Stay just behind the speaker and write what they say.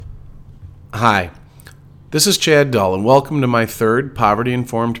Hi, this is Chad Dull, and welcome to my third Poverty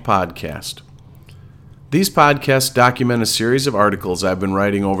Informed podcast. These podcasts document a series of articles I've been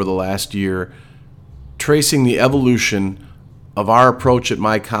writing over the last year, tracing the evolution of our approach at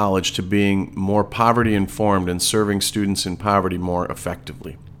my college to being more poverty informed and serving students in poverty more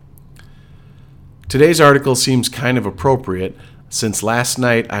effectively. Today's article seems kind of appropriate since last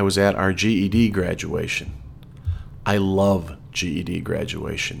night I was at our GED graduation. I love GED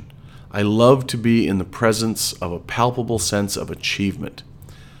graduation. I love to be in the presence of a palpable sense of achievement.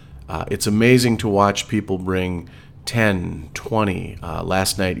 It's amazing to watch people bring 10, 20,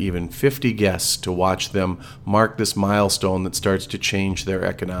 last night even 50 guests to watch them mark this milestone that starts to change their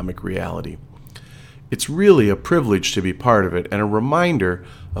economic reality. It's really a privilege to be part of it and a reminder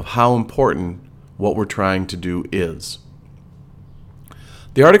of how important what we're trying to do is.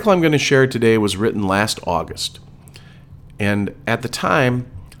 The article I'm going to share today was written last August, and at the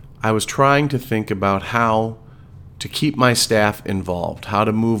time, I was trying to think about how to keep my staff involved, how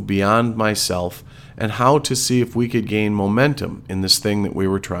to move beyond myself, and how to see if we could gain momentum in this thing that we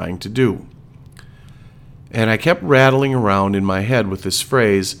were trying to do. And I kept rattling around in my head with this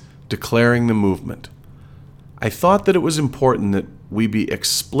phrase, declaring the movement. I thought that it was important that we be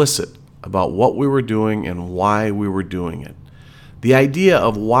explicit about what we were doing and why we were doing it. The idea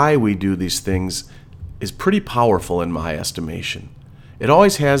of why we do these things is pretty powerful in my estimation. It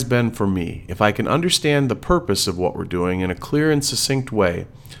always has been for me. If I can understand the purpose of what we're doing in a clear and succinct way,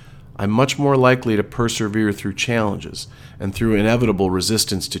 I'm much more likely to persevere through challenges and through inevitable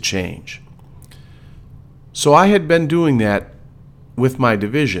resistance to change. So I had been doing that with my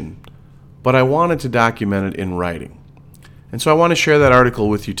division, but I wanted to document it in writing. And so I want to share that article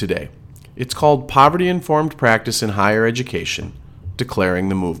with you today. It's called Poverty Informed Practice in Higher Education, Declaring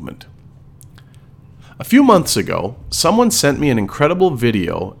the Movement. A few months ago, someone sent me an incredible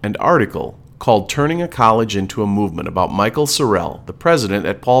video and article called Turning a College into a Movement about Michael Sorrell, the president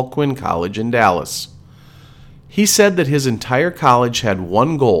at Paul Quinn College in Dallas. He said that his entire college had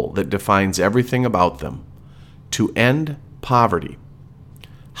one goal that defines everything about them: to end poverty.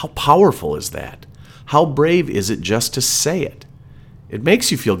 How powerful is that? How brave is it just to say it? It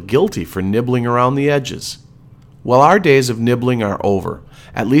makes you feel guilty for nibbling around the edges. Well, our days of nibbling are over,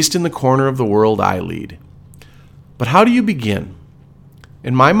 at least in the corner of the world I lead. But how do you begin?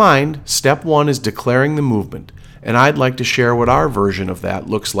 In my mind, step one is declaring the movement, and I'd like to share what our version of that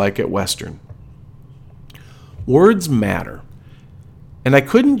looks like at Western. Words matter, and I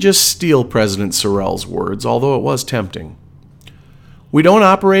couldn't just steal President Sorrell's words, although it was tempting. We don't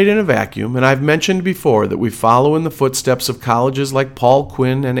operate in a vacuum, and I've mentioned before that we follow in the footsteps of colleges like Paul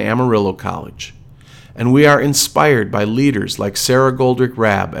Quinn and Amarillo College. And we are inspired by leaders like Sarah Goldrick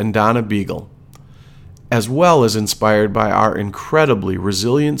Rabb and Donna Beagle, as well as inspired by our incredibly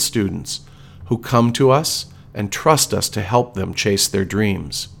resilient students who come to us and trust us to help them chase their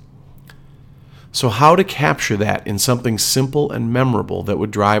dreams. So how to capture that in something simple and memorable that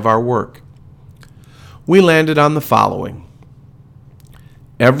would drive our work? We landed on the following.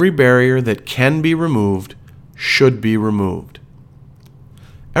 Every barrier that can be removed should be removed.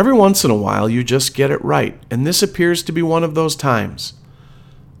 Every once in a while, you just get it right, and this appears to be one of those times.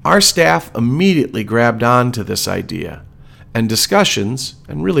 Our staff immediately grabbed on to this idea, and discussions,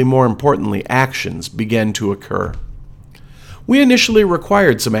 and really more importantly, actions, began to occur. We initially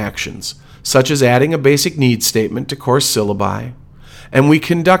required some actions, such as adding a basic needs statement to course syllabi, and we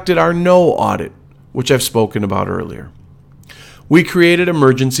conducted our No audit, which I've spoken about earlier. We created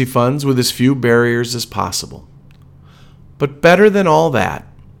emergency funds with as few barriers as possible. But better than all that,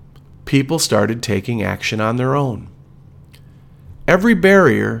 people started taking action on their own. Every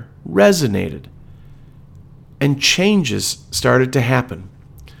barrier resonated, and changes started to happen.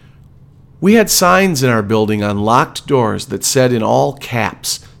 We had signs in our building on locked doors that said in all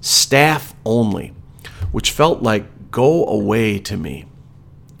caps, "Staff only," which felt like "go away" to me.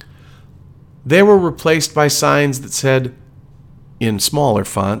 They were replaced by signs that said, in smaller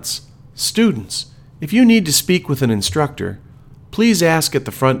fonts, "Students, if you need to speak with an instructor, please ask at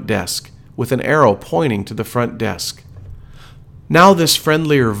the front desk," with an arrow pointing to the front desk. Now this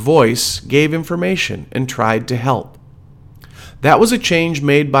friendlier voice gave information and tried to help. That was a change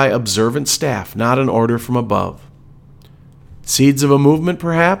made by observant staff, not an order from above. Seeds of a movement,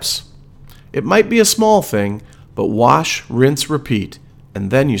 perhaps? It might be a small thing, but wash, rinse, repeat,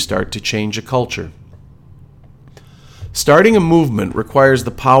 and then you start to change a culture. Starting a movement requires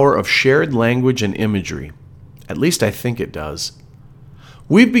the power of shared language and imagery. At least I think it does.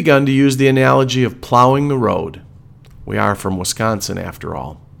 We've begun to use the analogy of plowing the road. We are from Wisconsin, after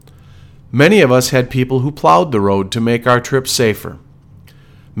all. Many of us had people who plowed the road to make our trip safer.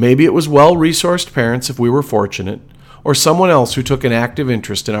 Maybe it was well-resourced parents if we were fortunate, or someone else who took an active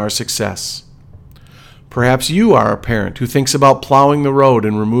interest in our success. Perhaps you are a parent who thinks about plowing the road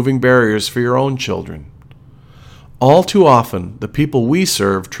and removing barriers for your own children. All too often, the people we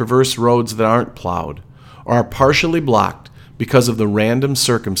serve traverse roads that aren't plowed or are partially blocked because of the random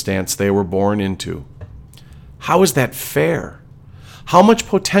circumstance they were born into. How is that fair? How much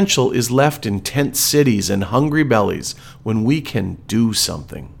potential is left in tent cities and hungry bellies when we can do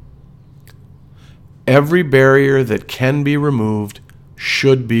something? Every barrier that can be removed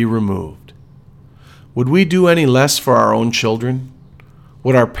should be removed. Would we do any less for our own children?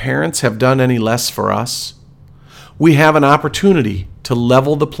 Would our parents have done any less for us? We have an opportunity to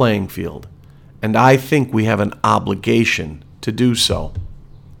level the playing field, and I think we have an obligation to do so.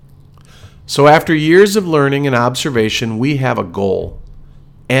 So after years of learning and observation, we have a goal: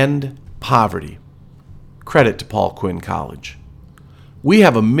 end poverty. Credit to Paul Quinn College. We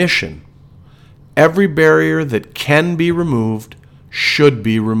have a mission: every barrier that can be removed should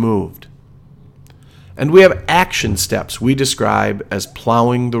be removed. And we have action steps we describe as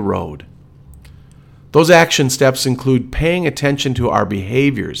plowing the road. Those action steps include paying attention to our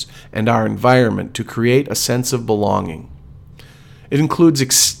behaviors and our environment to create a sense of belonging. It includes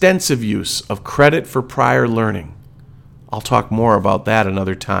extensive use of credit for prior learning. I'll talk more about that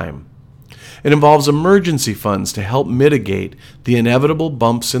another time. It involves emergency funds to help mitigate the inevitable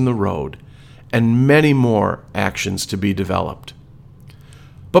bumps in the road, and many more actions to be developed.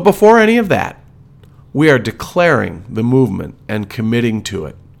 But before any of that, we are declaring the movement and committing to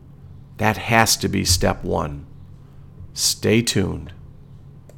it. That has to be step one. Stay tuned.